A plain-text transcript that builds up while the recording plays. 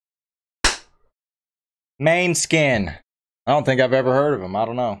Maneskin. I don't think I've ever heard of him. I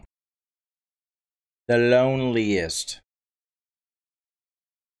don't know. The Loneliest.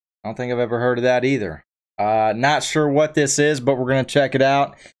 I don't think I've ever heard of that either. Not sure what this is, but we're going to check it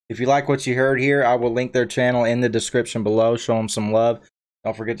out. If you like what you heard here, I will link their channel in the description below. Show them some love.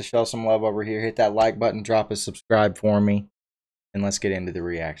 Don't forget to show some love over here. Hit that like button. Drop a subscribe for me. And let's get into the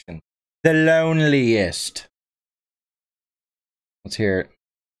reaction. The Loneliest. Let's hear it.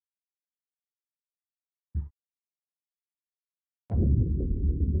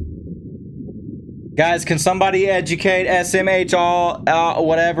 Guys, can somebody educate SMH all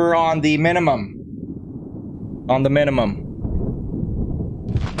whatever on the minimum? On the minimum.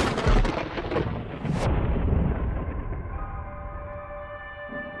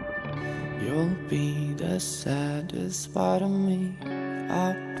 You'll be the saddest part of me,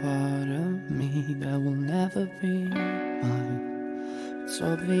 a part of me that will never be mine. It's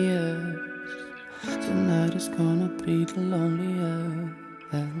obvious tonight is gonna be the loneliest.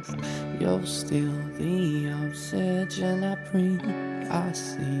 You're still the oxygen I breathe. I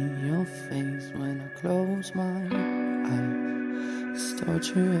see your face when I close my eyes. It's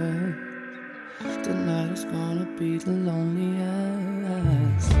torturous. Tonight is gonna be the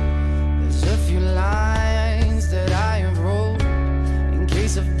loneliest. There's a few lines that I have wrote in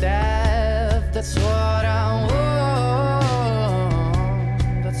case of death. That's what I want.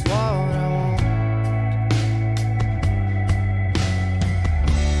 That's what I want.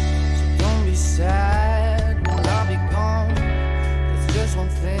 Sad when I'll be gone. There's just one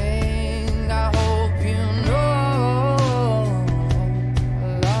thing I hope you know. I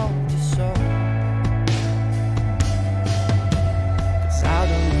love you so. 'Cause I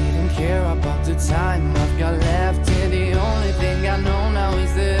don't even care about the time I've got left here. The only thing I know now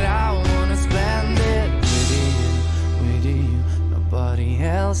is that I wanna spend it with you, nobody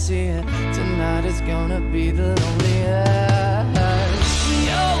else here. Tonight is gonna be the loneliest.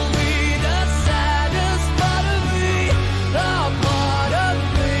 You'll be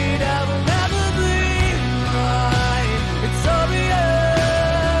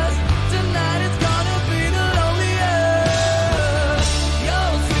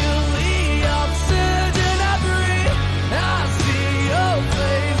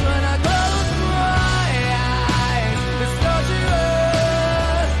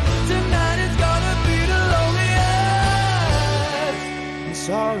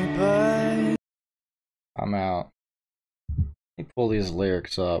I'm out. Let me pull these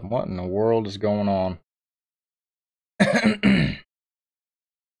lyrics up. What in the world is going on?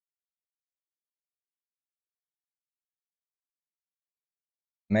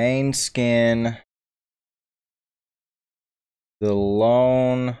 Maneskin. The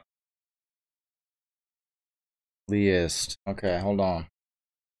Loneliest. Okay, hold on.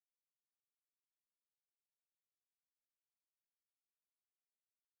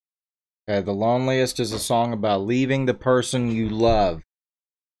 Okay, The Loneliest is a song about leaving the person you love.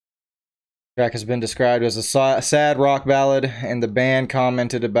 The track has been described as a sad rock ballad, and the band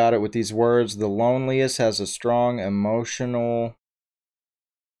commented about it with these words: "The Loneliest has a strong emotional..."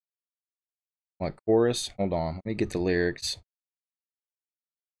 What, chorus? Hold on, let me get the lyrics.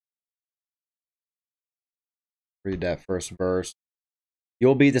 Read that first verse.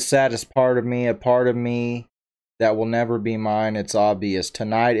 "You'll be the saddest part of me, a part of me that will never be mine. It's obvious.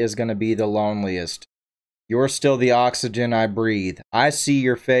 Tonight is going to be the loneliest. You're still the oxygen I breathe. I see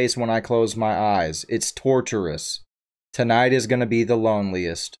your face when I close my eyes. It's torturous. Tonight is going to be the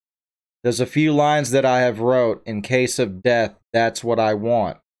loneliest. There's a few lines that I have wrote in case of death. That's what I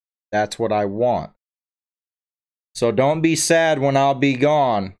want. That's what I want. So don't be sad when I'll be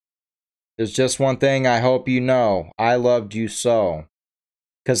gone. There's just one thing I hope you know. I loved you so.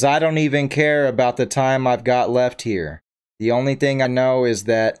 'Cause I don't even care about the time I've got left here. The only thing I know is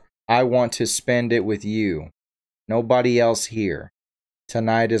that I want to spend it with you. Nobody else here.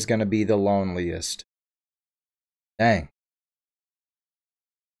 Tonight is going to be the loneliest." Dang.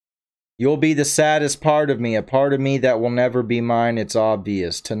 "You'll be the saddest part of me, a part of me that will never be mine. It's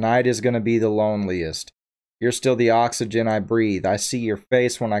obvious. Tonight is going to be the loneliest. You're still the oxygen I breathe. I see your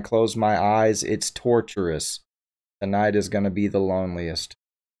face when I close my eyes. It's torturous. Tonight is going to be the loneliest."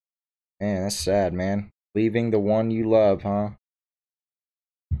 Man, that's sad, man. Leaving the one you love, huh?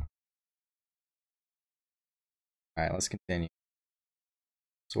 Alright, let's continue.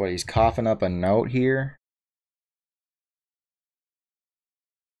 So what, he's coughing up a note here?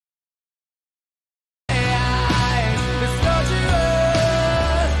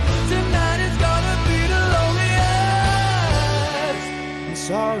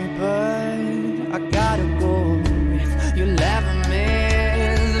 Sorry, but I gotta go. If you'll ever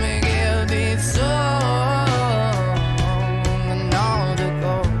miss me, give me some.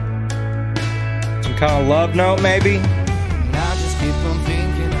 love note, maybe? I just keep on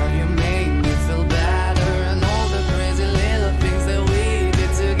thinking how you make me feel better, and all the crazy little things that we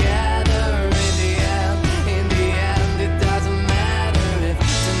did together. In the end, it doesn't matter if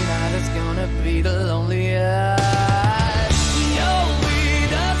tonight is gonna be the loneliest. You'll be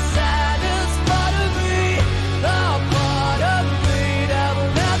the saddest part of me, the part of me that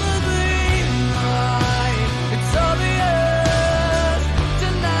will never be mine. It's obvious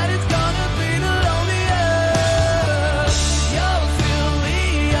tonight is gonna be the loneliest. You're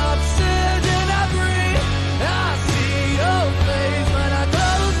silly, obsession I breathe. I see your face when I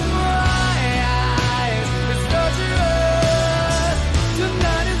close my eyes. It's torturous.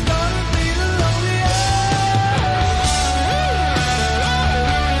 Tonight is gonna be the loneliest.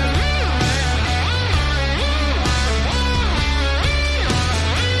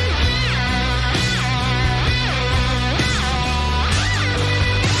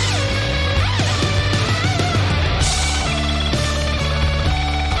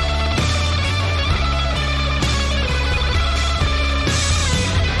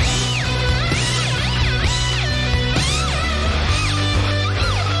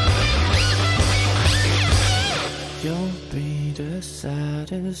 You'll be the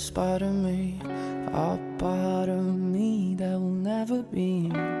saddest part of me, a part of me that will never be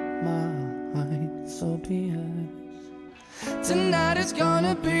mine. So be it. Tonight is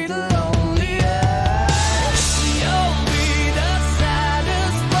gonna be the loneliest. You'll be the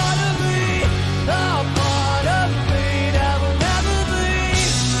saddest part of me, a part of me that will never be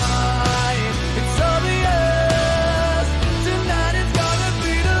mine. It's obvious. Tonight is gonna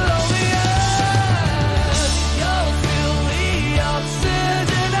be the loneliest. You're silly,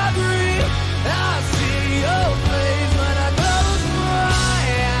 obsession I breathe. I see your face when I close my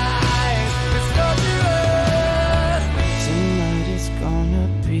eyes. It's torturous. Tonight is gonna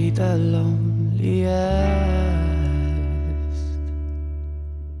be the loneliest.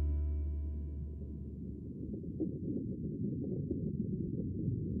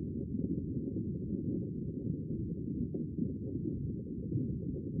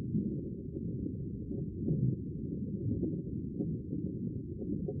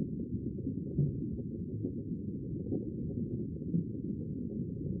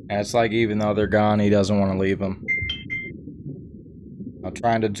 And it's like even though they're gone, he doesn't want to leave them. I'm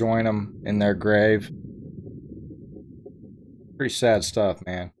trying to join them in their grave. Pretty sad stuff,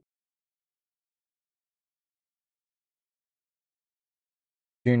 man.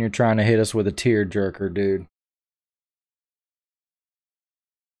 Junior trying to hit us with a tear jerker, dude.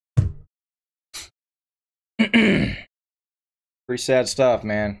 Pretty sad stuff,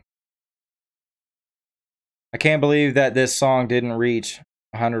 man. I can't believe that this song didn't reach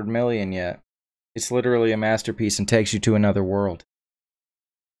 100 million yet. It's literally a masterpiece and takes you to another world.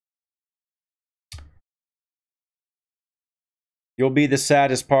 You'll be the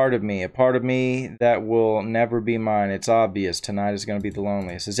saddest part of me, a part of me that will never be mine. It's obvious tonight is going to be the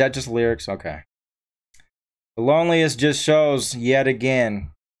loneliest. Is that just lyrics? Okay. The loneliest just shows yet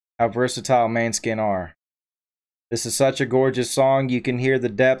again how versatile Maneskin are. This is such a gorgeous song. You can hear the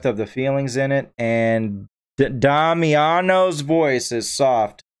depth of the feelings in it, and Damiano's voice is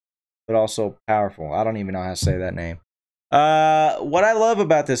soft but also powerful. I don't even know how to say that name. What I love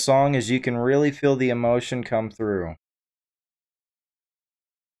about this song is you can really feel the emotion come through.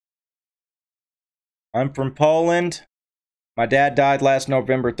 I'm from Poland. My dad died last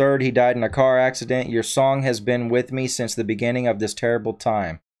November 3rd. He died in a car accident. Your song has been with me since the beginning of this terrible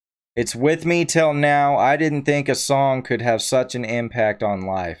time. It's with me till now. I didn't think a song could have such an impact on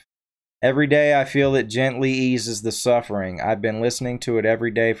life. Every day I feel it gently eases the suffering. I've been listening to it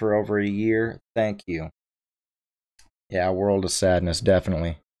every day for over a year. Thank you. Yeah, World of Sadness,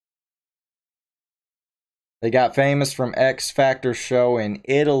 definitely. They got famous from X Factor show in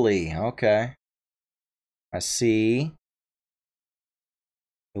Italy. Okay. I see.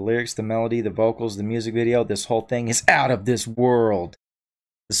 The lyrics, the melody, the vocals, the music video, this whole thing is out of this world.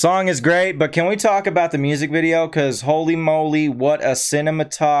 The song is great, but can we talk about the music video? Because holy moly, what a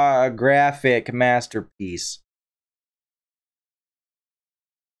cinematographic masterpiece.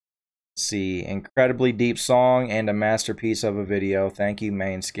 Let's see, incredibly deep song and a masterpiece of a video. Thank you,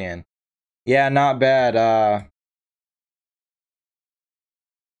 Maneskin. Yeah, not bad.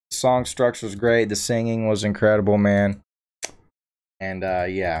 Song structure was great. The singing was incredible, man. And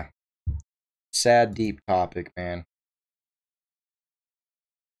yeah, sad, deep topic, man.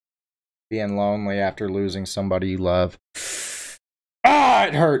 Being lonely after losing somebody you love. Ah,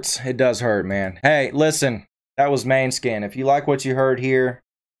 it hurts. It does hurt, man. Hey, listen, that was Maneskin. If you like what you heard here,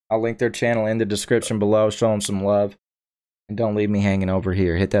 I'll link their channel in the description below. Show them some love. And don't leave me hanging over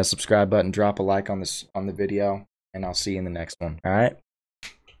here. Hit that subscribe button, drop a like on the video, and I'll see you in the next one. All right?